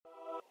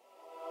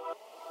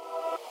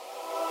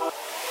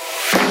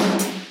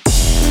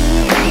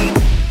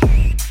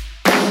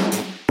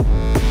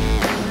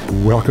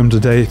Welcome to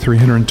day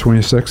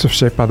 326 of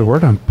Shaped by the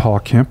Word. I'm Paul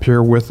Kemp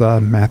here with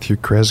Matthew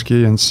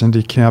Kresge and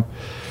Cindy Kemp.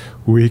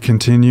 We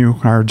continue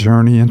our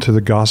journey into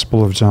the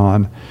Gospel of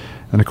John.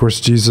 And of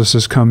course, Jesus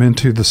has come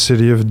into the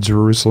city of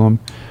Jerusalem.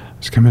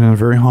 He's come in a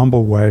very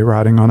humble way,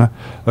 riding on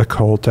a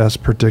colt as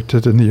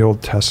predicted in the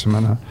Old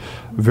Testament. A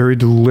very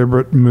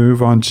deliberate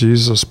move on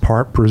Jesus'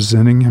 part,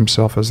 presenting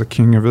himself as the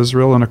King of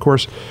Israel. And of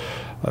course,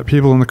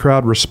 people in the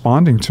crowd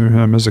responding to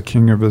him as a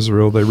King of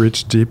Israel. They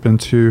reach deep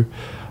into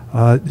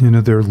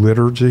their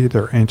liturgy,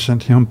 their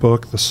ancient hymn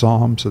book, the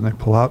Psalms, and they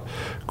pull out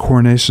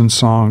coronation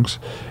songs,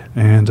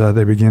 and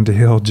they begin to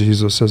hail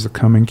Jesus as the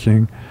coming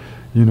King,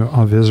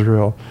 of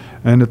Israel.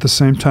 And at the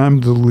same time,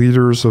 the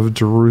leaders of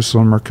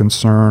Jerusalem are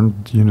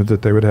concerned,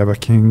 that they would have a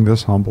king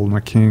this humble and a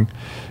king,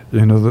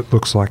 that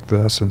looks like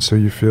this. And so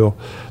you feel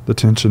the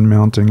tension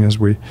mounting as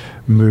we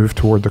move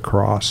toward the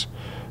cross.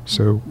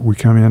 So we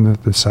come in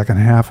at the second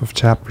half of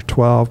chapter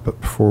 12, but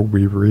before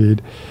we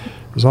read,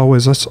 as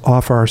always, let's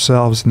offer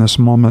ourselves in this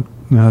moment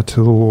to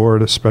the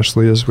Lord,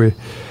 especially as we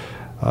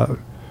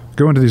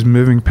go into these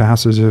moving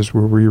passages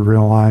where we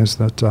realize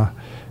that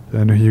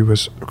he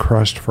was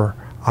crushed for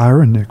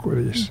our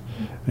iniquities,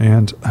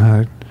 and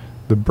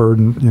the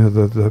burden,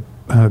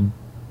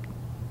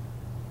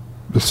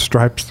 the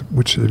stripes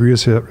which he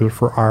was hit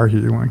for our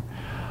healing.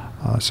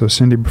 So,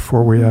 Cindy,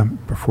 before we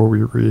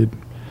read,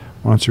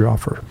 why don't you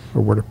offer a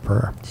word of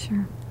prayer?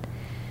 Sure.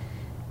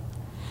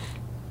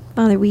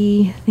 Father,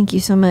 we thank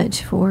you so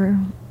much for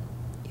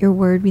your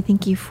word. We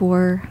thank you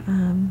for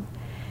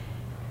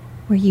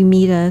where you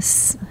meet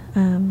us,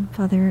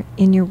 Father,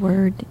 in your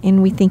word.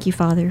 And we thank you,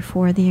 Father,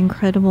 for the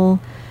incredible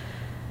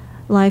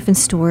life and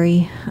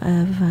story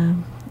of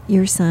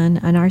your Son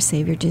and our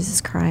Savior,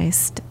 Jesus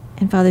Christ.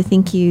 And Father,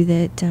 thank you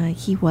that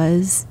he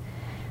was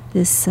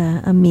this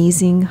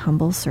amazing,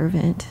 humble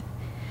servant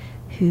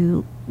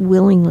who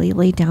willingly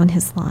laid down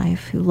his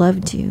life, who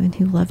loved you and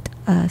who loved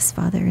us,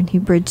 Father, and who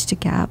bridged a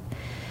gap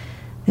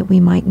that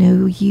we might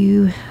know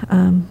you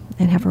and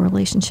have a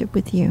relationship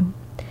with you.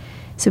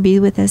 So be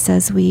with us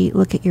as we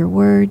look at your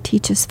word.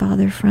 Teach us,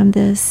 Father, from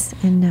this,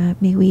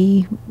 and may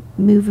we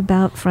move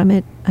about from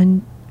it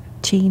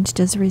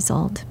unchanged as a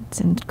result. It's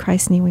in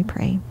Christ's name we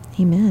pray.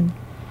 Amen.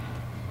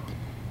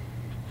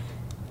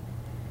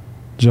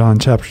 John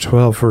chapter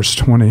 12, verse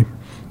 20.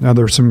 Now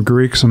there were some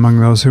Greeks among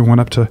those who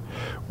went up to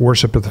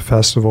worship at the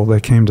festival.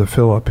 They came to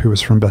Philip, who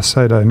was from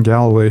Bethsaida in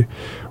Galilee,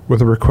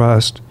 with a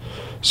request.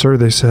 Sir,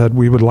 they said,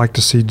 we would like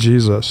to see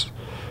Jesus.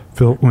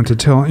 Philip went to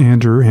tell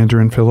Andrew.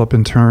 Andrew and Philip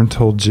in turn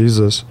told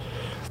Jesus.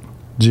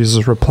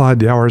 Jesus replied,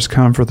 the hour has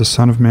come for the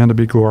Son of Man to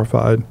be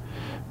glorified.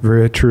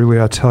 Very truly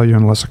I tell you,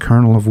 unless a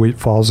kernel of wheat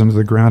falls into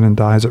the ground and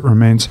dies, it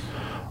remains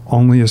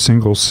only a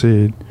single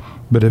seed.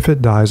 But if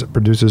it dies, it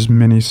produces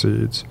many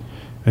seeds.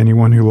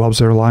 Anyone who loves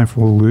their life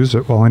will lose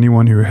it, while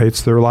anyone who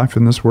hates their life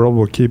in this world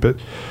will keep it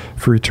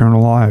for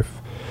eternal life.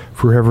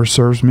 For whoever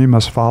serves me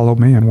must follow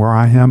me, and where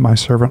I am, my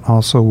servant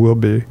also will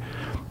be.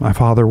 My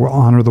Father will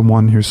honor the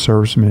one who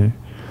serves me.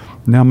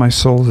 Now my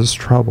soul is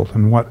troubled,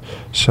 and what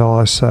shall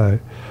I say?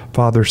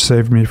 Father,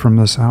 save me from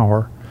this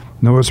hour.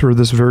 No, it's for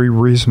this very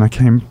reason I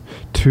came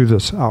to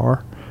this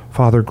hour.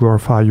 Father,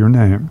 glorify your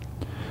name.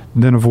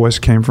 Then a voice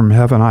came from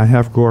heaven, I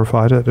have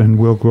glorified it, and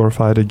will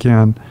glorify it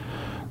again.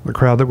 The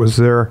crowd that was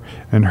there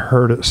and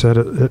heard it said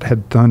it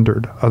had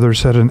thundered. Others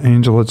said an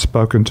angel had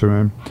spoken to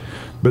him.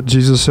 But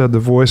Jesus said, the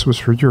voice was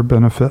for your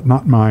benefit,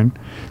 not mine.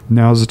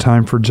 Now is the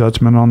time for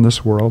judgment on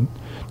this world.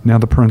 Now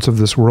the prince of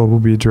this world will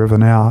be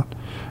driven out.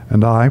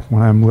 And I,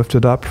 when I am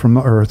lifted up from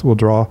the earth, will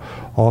draw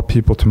all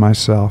people to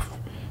myself.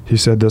 He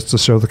said this to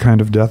show the kind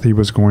of death he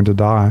was going to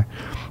die.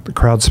 The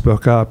crowd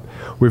spoke up.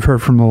 We've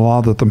heard from the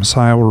law that the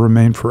Messiah will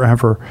remain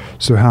forever.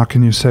 So how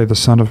can you say the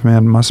Son of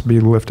Man must be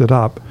lifted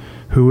up?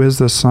 Who is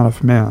this Son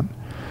of Man?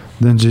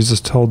 Then Jesus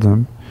told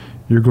them,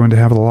 you're going to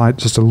have the light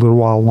just a little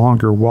while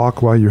longer.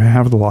 Walk while you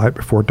have the light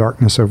before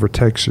darkness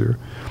overtakes you.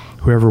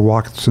 Whoever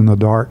walks in the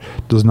dark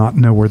does not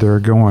know where they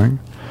are going.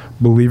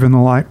 Believe in the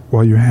light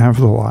while you have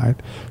the light,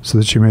 so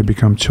that you may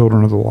become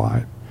children of the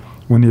light.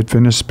 When he had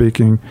finished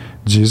speaking,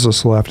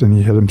 Jesus left and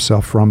he hid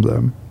himself from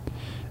them.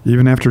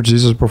 Even after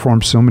Jesus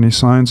performed so many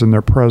signs in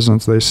their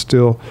presence, they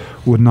still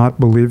would not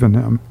believe in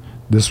him.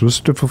 This was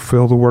to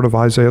fulfill the word of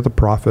Isaiah the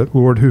prophet,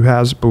 Lord, who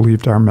has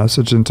believed our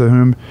message, and to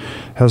whom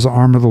has the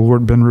arm of the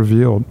Lord been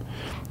revealed?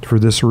 For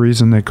this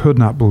reason they could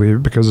not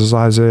believe, because as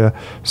Isaiah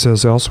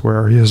says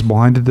elsewhere, he has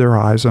blinded their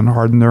eyes and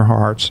hardened their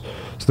hearts,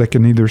 so they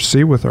can neither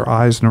see with their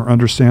eyes nor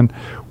understand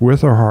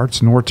with their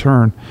hearts, nor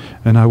turn,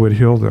 and I would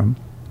heal them.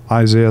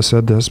 Isaiah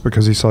said this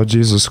because he saw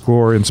Jesus'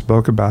 glory and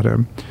spoke about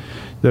him.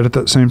 Yet at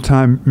that same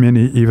time,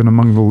 many, even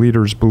among the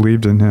leaders,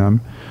 believed in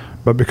him.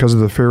 But because of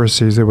the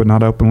Pharisees, they would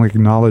not openly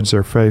acknowledge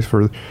their faith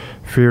for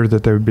fear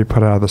that they would be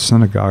put out of the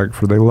synagogue,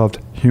 for they loved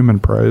human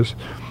praise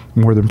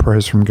more than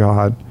praise from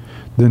God.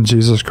 Then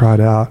Jesus cried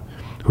out,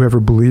 whoever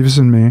believes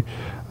in me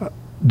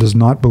does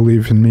not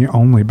believe in me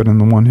only, but in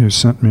the one who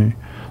sent me.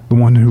 The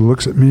one who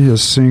looks at me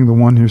is seeing the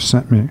one who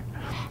sent me.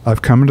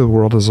 I've come into the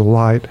world as a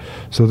light,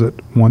 so that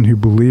one who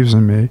believes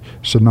in me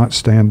should not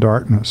stay in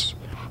darkness.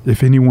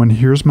 If anyone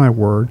hears my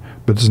word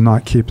but does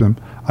not keep them,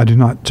 I do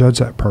not judge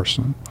that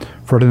person.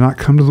 For I did not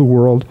come to the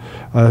world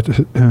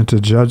to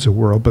judge the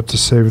world, but to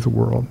save the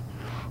world.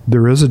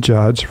 There is a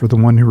judge for the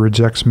one who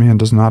rejects me and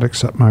does not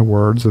accept my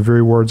words. The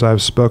very words I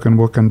have spoken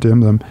will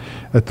condemn them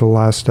at the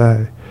last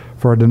day.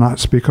 For I did not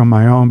speak on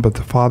my own, but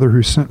the Father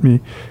who sent me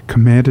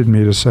commanded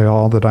me to say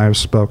all that I have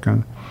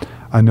spoken.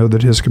 I know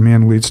that his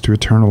command leads to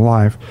eternal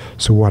life,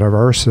 so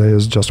whatever I say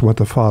is just what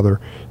the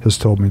Father has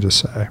told me to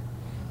say.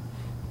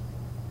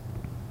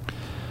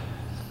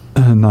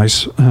 A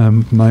nice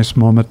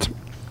moment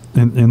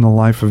in the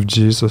life of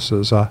Jesus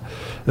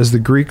as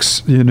the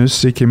Greeks,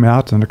 seek him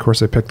out, and of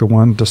course they pick the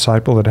one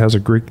disciple that has a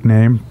Greek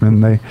name,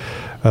 and they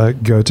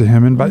go to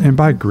him. And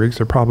by Greeks,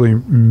 they're probably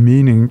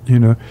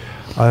meaning,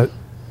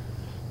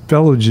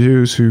 fellow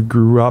Jews who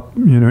grew up,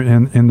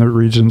 in the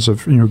regions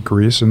of,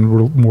 Greece and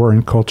were more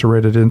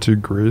enculturated into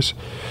Greece.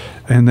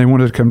 And they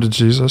wanted to come to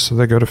Jesus, so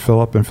they go to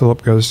Philip, and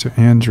Philip goes to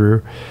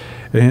Andrew.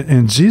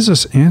 And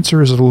Jesus'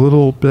 answer is a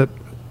little bit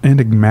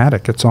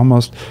enigmatic. It's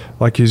almost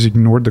like he's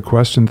ignored the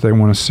question that they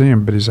want to see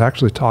him, but he's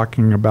actually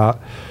talking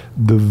about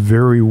the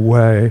very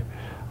way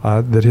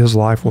that his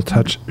life will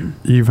touch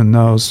even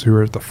those who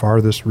are at the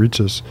farthest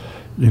reaches,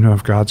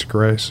 of God's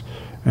grace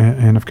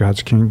and of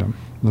God's kingdom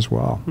as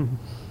well. Mm-hmm.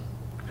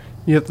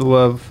 You have to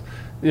love,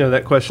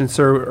 that question,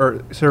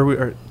 to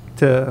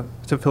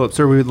Philip,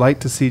 sir, we would like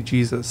to see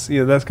Jesus.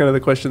 That's kind of the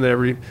question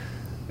that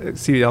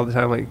see all the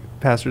time. Like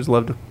pastors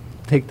love to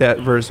take that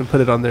verse and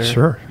put it on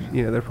their,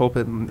 their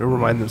pulpit and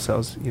remind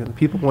themselves, the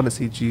people want to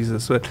see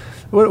Jesus. But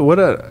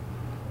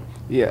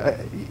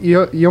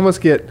you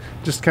almost get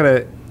just kind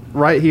of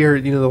right here,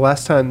 the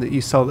last time that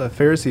you saw the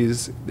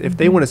Pharisees, if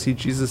they want to see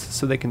Jesus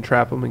so they can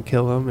trap him and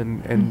kill him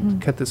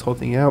and cut this whole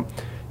thing out,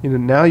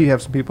 now you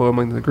have some people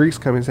among the Greeks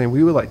coming saying,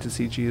 we would like to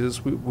see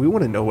Jesus. We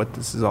want to know what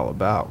this is all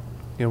about.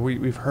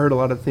 We've heard a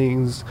lot of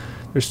things.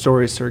 There's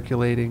stories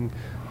circulating.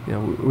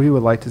 We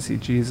would like to see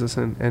Jesus.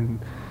 And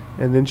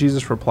then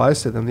Jesus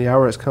replies to them, the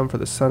hour has come for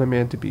the Son of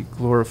Man to be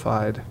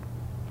glorified.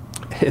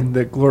 And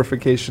the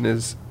glorification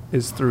is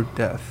through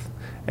death.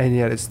 And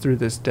yet it's through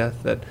this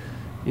death that,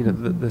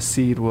 the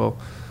seed will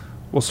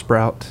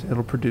sprout.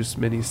 It'll produce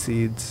many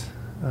seeds.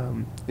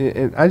 And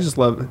I just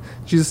love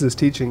Jesus'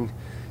 teaching.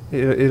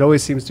 It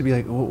always seems to be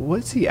like, well,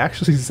 what's he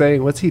actually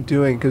saying? What's he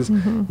doing? Because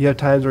you have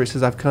times where he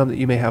says, I've come that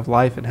you may have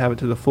life and have it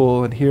to the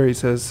full. And here he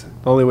says,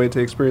 the only way to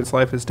experience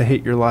life is to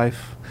hate your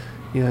life.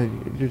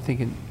 You're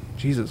thinking,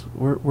 Jesus,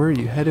 where are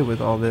you headed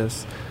with all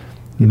this?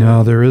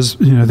 There is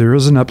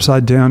an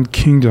upside down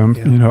kingdom.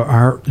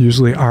 Yeah.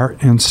 Usually our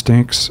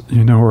instincts,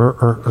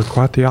 are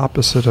quite the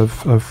opposite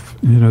of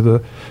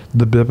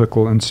the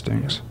biblical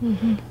instincts.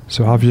 Mm-hmm.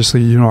 So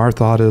obviously, our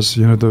thought is,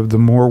 the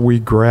more we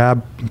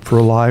grab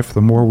for life,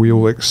 the more we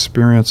will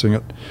experiencing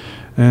it.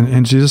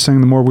 And Jesus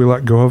saying the more we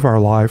let go of our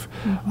life,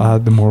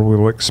 the more we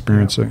will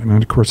experience it.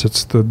 And of course,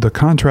 it's the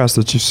contrast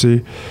that you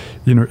see,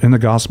 in the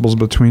Gospels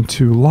between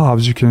two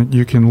loves. You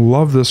can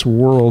love this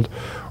world,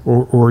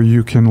 or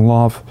you can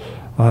love.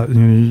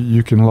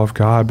 You can love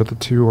God, but the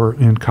two are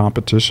in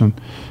competition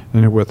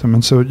with him.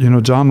 And so,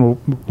 John will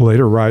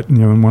later write,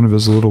 in one of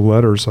his little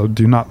letters,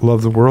 do not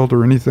love the world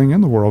or anything in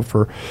the world,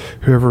 for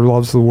whoever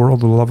loves the world,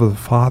 the love of the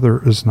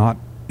Father is not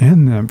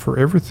in them. For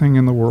everything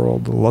in the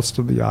world, the lust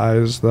of the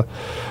eyes, the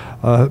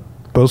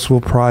boastful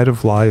pride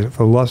of life,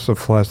 the lust of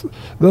flesh,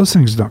 those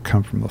things don't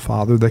come from the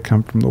Father, they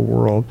come from the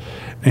world.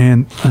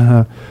 And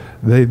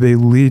they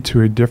lead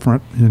to a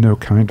different,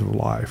 kind of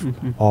life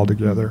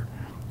altogether.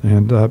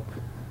 And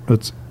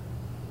it's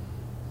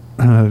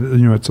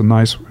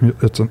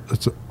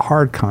it's a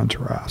hard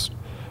contrast,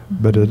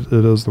 but it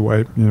is the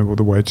way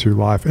the way to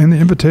life and the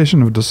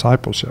invitation of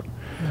discipleship.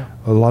 Yeah.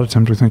 A lot of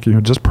times we think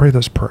just pray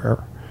this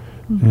prayer,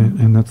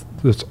 and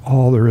that's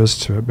all there is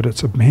to it. But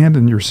it's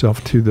abandon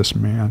yourself to this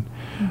man.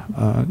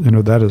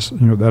 That is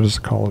the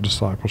call of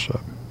discipleship.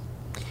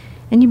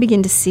 And you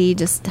begin to see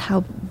just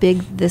how big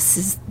this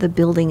is. The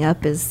building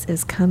up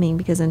is coming,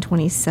 because in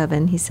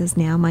 27 he says,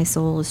 "Now my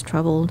soul is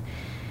troubled.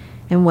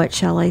 And what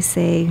shall I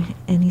say?"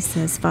 And he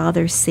says,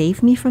 "Father,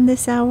 save me from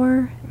this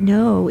hour?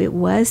 No, it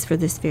was for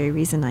this very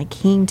reason I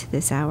came to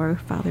this hour.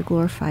 Father,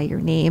 glorify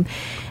your name."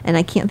 And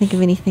I can't think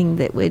of anything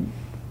that would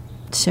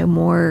show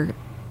more,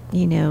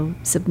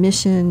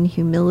 submission,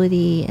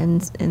 humility,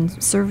 and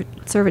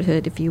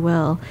servanthood, if you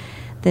will,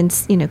 than,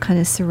 kind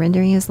of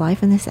surrendering his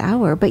life in this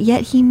hour. But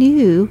yet he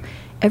knew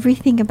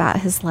everything about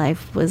his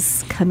life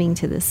was coming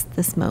to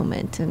this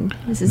moment, and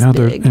this is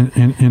big.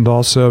 And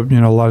also,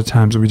 a lot of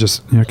times we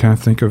just, kind of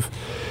think of,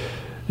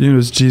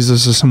 as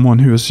Jesus as someone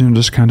who is,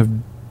 just kind of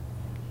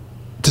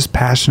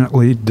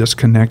dispassionately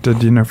disconnected,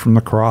 from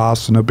the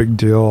cross, no big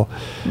deal,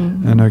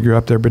 and I grew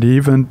up there. But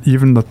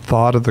even the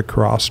thought of the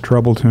cross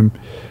troubled him,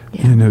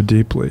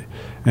 deeply.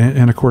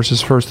 And of course,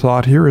 his first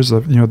thought here is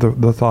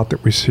the thought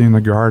that we see in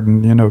the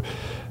garden.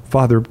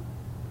 Father,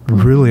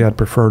 really, I'd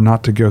prefer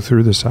not to go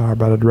through this hour,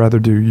 but I'd rather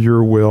do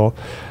your will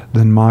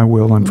than my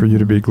will, and for you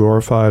to be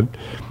glorified.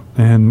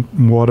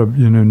 And what a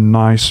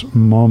nice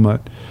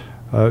moment,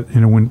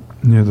 when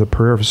the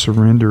prayer of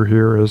surrender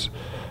here is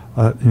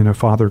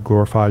Father,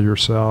 glorify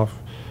yourself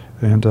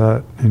and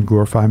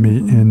glorify me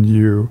in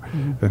you.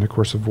 Mm-hmm. And of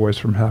course, a voice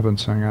from heaven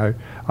saying,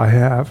 I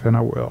have and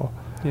I will.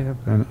 Yeah.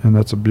 And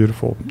that's a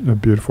beautiful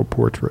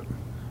portrait.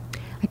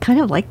 I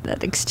kind of like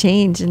that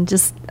exchange, and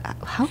just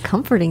how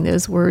comforting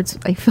those words,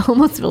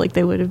 almost feel like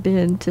they would have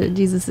been to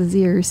Jesus'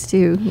 ears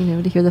too,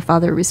 to hear the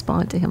Father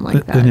respond to him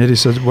like that. And yet he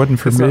said, it wasn't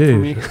for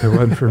me. It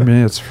wasn't for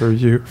me, it's for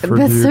you.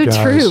 That's you so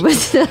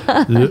guys.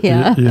 True.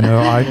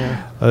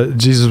 Yeah.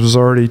 Jesus was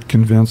already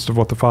convinced of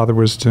what the Father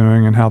was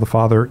doing and how the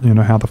Father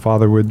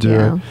would do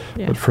it.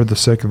 Yeah. But for the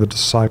sake of the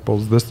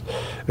disciples,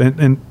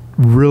 and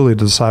really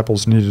the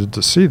disciples needed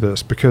to see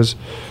this, because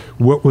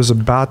what was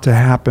about to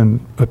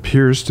happen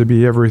appears to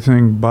be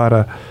everything but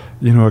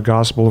a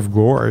gospel of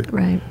glory.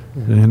 Right.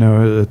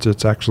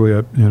 It's actually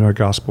a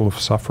gospel of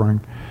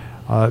suffering,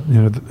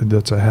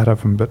 that's ahead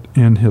of him. But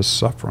in his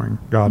suffering,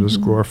 God is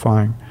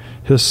glorifying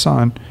his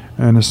Son,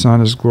 and his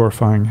Son is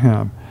glorifying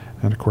him.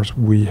 And of course,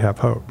 we have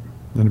hope,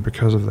 and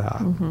because of that.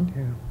 Mm-hmm.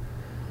 Yeah.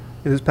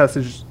 This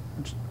passage,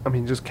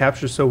 just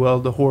captures so well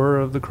the horror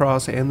of the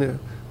cross and the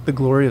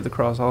glory of the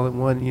cross all in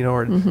one,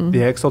 or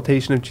the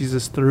exaltation of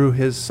Jesus through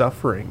his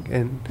suffering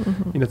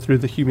and, through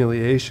the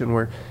humiliation,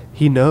 where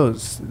he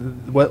knows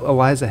what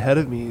lies ahead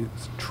of me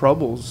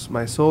troubles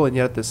my soul. And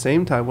yet at the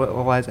same time, what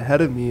lies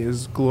ahead of me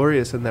is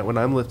glorious, in that when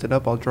I'm lifted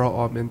up, I'll draw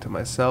all men to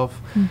myself.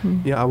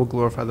 I will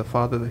glorify the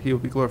Father, that he will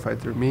be glorified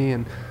through me.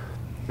 And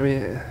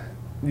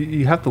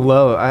you have to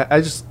love, I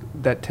just,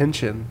 that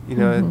tension,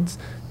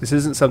 this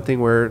isn't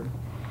something where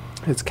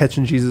it's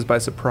catching Jesus by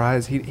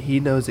surprise. He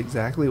knows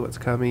exactly what's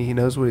coming. He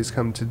knows what he's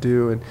come to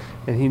do,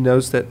 and he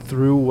knows that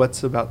through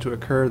what's about to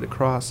occur, the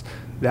cross,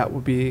 that will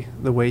be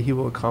the way he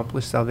will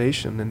accomplish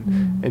salvation.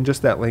 And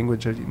just that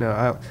language of,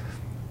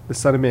 the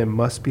Son of Man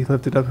must be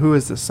lifted up. Who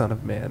is the Son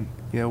of Man?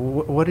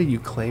 What are you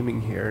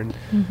claiming here? And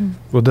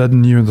well,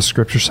 doesn't the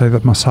Scripture say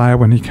that Messiah,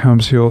 when he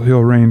comes, he'll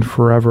reign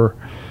forever?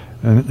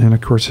 And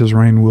of course, his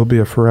reign will be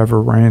a forever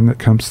reign that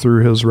comes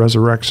through his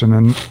resurrection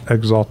and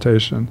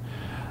exaltation.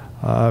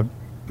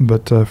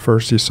 But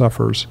first he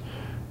suffers.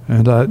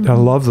 And I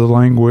love the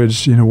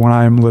language, when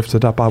I am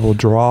lifted up, I will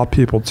draw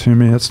people to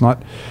me. It's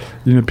not,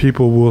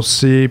 people will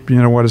see,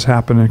 what has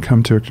happened and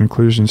come to a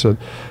conclusion. So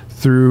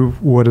through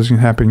what is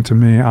happening to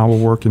me, I will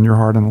work in your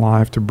heart and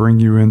life to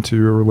bring you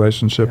into a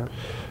relationship,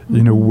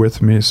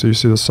 with me. So you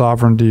see the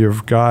sovereignty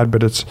of God,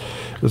 but it's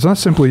not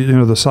simply,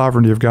 the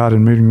sovereignty of God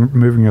and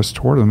moving us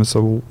toward him. It's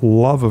the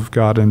love of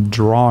God and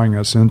drawing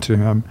us into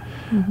him.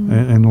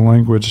 And the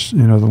language,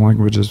 the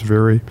language is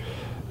very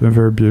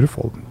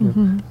beautiful.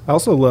 I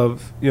also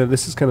love,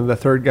 this is kind of the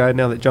third guide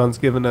now that John's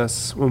given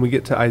us when we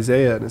get to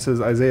Isaiah. And it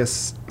says, Isaiah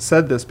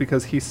said this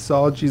because he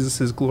saw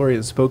Jesus' glory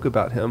and spoke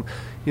about him.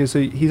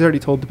 So he's already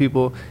told the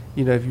people,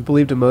 if you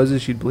believed in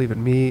Moses, you'd believe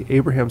in me.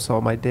 Abraham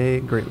saw my day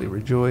and greatly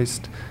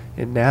rejoiced.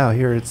 And now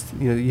here it's,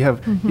 you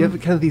have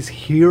kind of these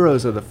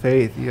heroes of the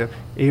faith. You have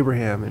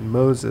Abraham and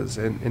Moses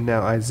and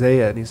now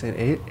Isaiah. And he's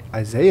saying,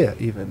 Isaiah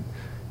even,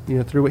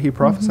 through what he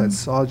prophesied,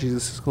 saw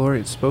Jesus' glory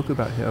and spoke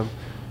about him.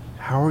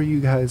 How are you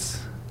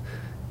guys,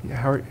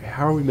 how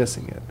are we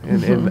missing it?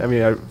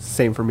 And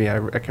same for me. I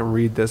can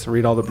read this and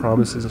read all the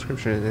promises in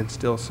Scripture and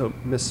still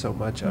miss so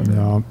much of it.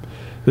 Yeah.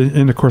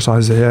 And of course,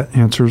 Isaiah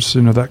answers,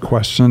 that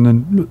question,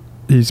 and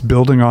he's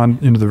building on,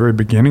 the very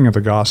beginning of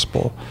the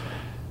gospel.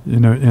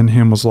 In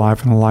him was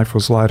life, and the life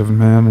was light of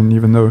men. And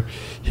even though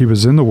he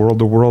was in the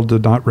world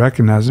did not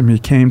recognize him. He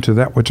came to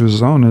that which was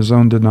his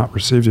own did not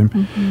receive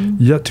him.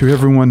 Yet to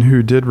everyone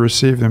who did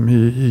receive him,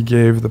 he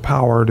gave the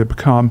power to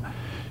become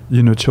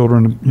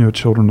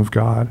children of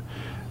God.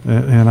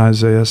 And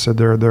Isaiah said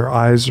their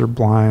eyes are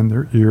blind,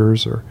 their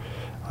ears are,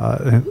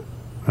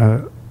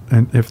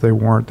 and if they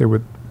weren't, they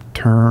would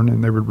turn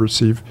and they would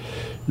receive,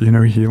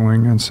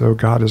 healing. And so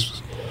God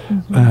is,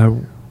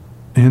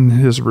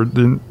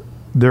 in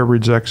their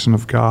rejection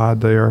of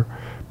God, they are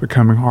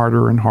becoming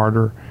harder and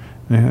harder,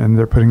 and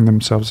they're putting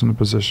themselves in a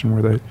position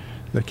where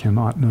they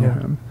cannot know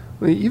him.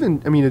 Well,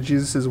 even,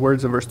 Jesus'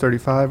 words in verse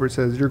 35 where it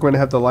says, you're going to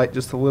have the light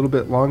just a little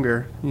bit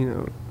longer,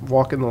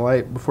 walk in the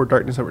light before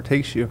darkness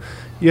overtakes you.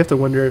 You have to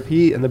wonder if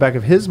he, in the back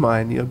of his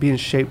mind, being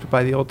shaped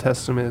by the Old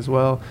Testament as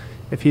well,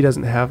 if he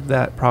doesn't have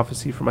that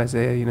prophecy from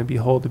Isaiah,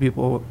 behold, the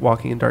people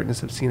walking in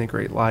darkness have seen a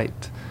great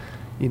light.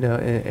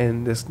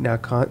 And this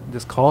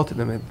this call to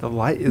them, the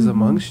light is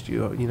amongst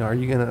you. Are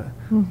you going to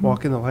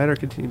walk in the light or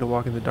continue to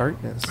walk in the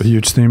darkness? A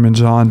huge theme in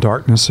John,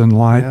 darkness and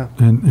light. Yeah.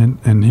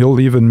 And he'll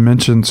even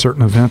mention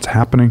certain events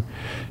happening,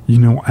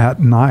 at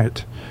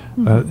night,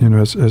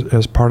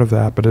 as part of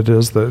that. But it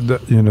is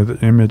the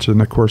image. And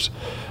of course,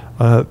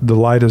 the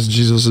light is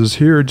Jesus is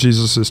here.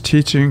 Jesus is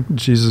teaching.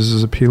 Jesus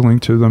is appealing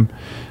to them.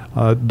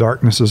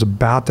 Darkness is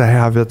about to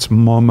have its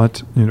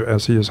moment,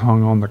 as he is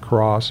hung on the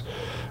cross.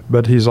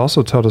 But he's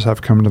also told us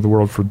I've come into the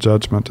world for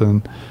judgment,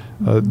 and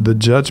the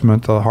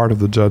judgment, the heart of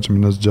the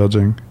judgment is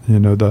judging,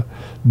 the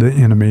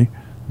enemy,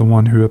 the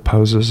one who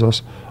opposes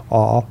us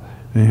all.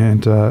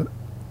 And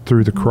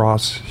through the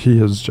cross, he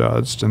is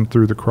judged, and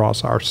through the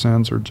cross, our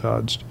sins are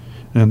judged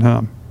in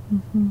him.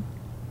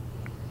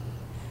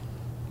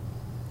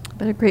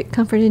 but a great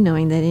comfort in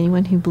knowing that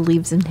anyone who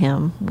believes in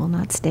him will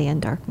not stay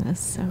in darkness.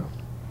 So,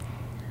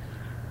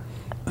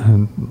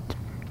 And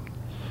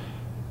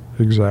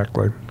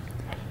exactly.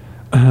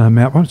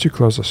 Matt, why don't you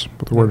close us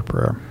with a word of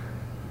prayer?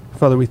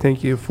 Father, we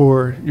thank you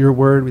for your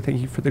word. We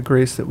thank you for the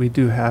grace that we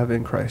do have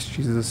in Christ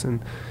Jesus.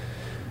 And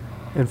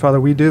Father,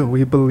 we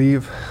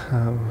believe,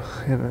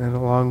 and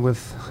along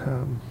with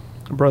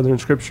a brother in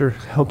Scripture,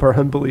 help our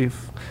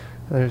unbelief.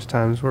 There's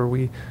times where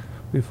we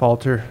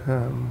falter,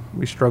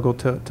 we struggle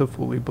to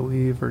fully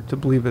believe or to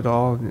believe it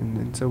all.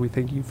 And so we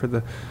thank you for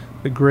the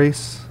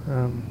grace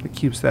that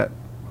keeps that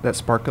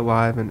spark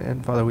alive.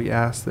 And Father, we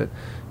ask that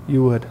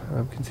you would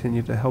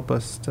continue to help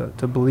us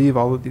to believe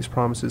all of these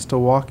promises, to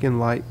walk in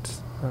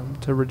light,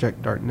 to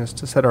reject darkness,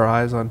 to set our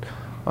eyes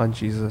on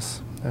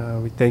Jesus.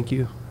 We thank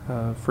you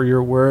for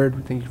your word.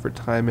 We thank you for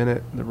time in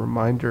it, the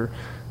reminder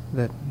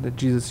that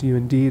Jesus, you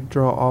indeed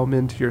draw all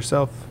men to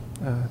yourself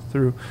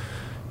through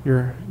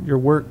your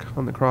work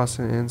on the cross.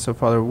 And so,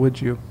 Father,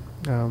 would you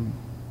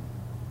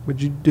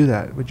do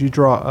that? Would you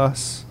draw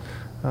us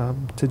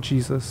to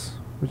Jesus?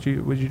 Would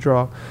you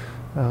draw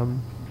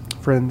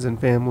friends and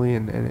family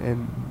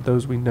and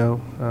those we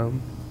know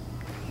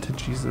to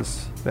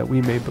Jesus, that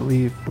we may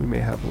believe, we may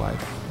have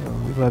life.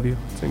 We love you.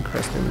 It's in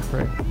Christ's name we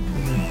pray.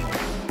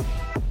 Amen.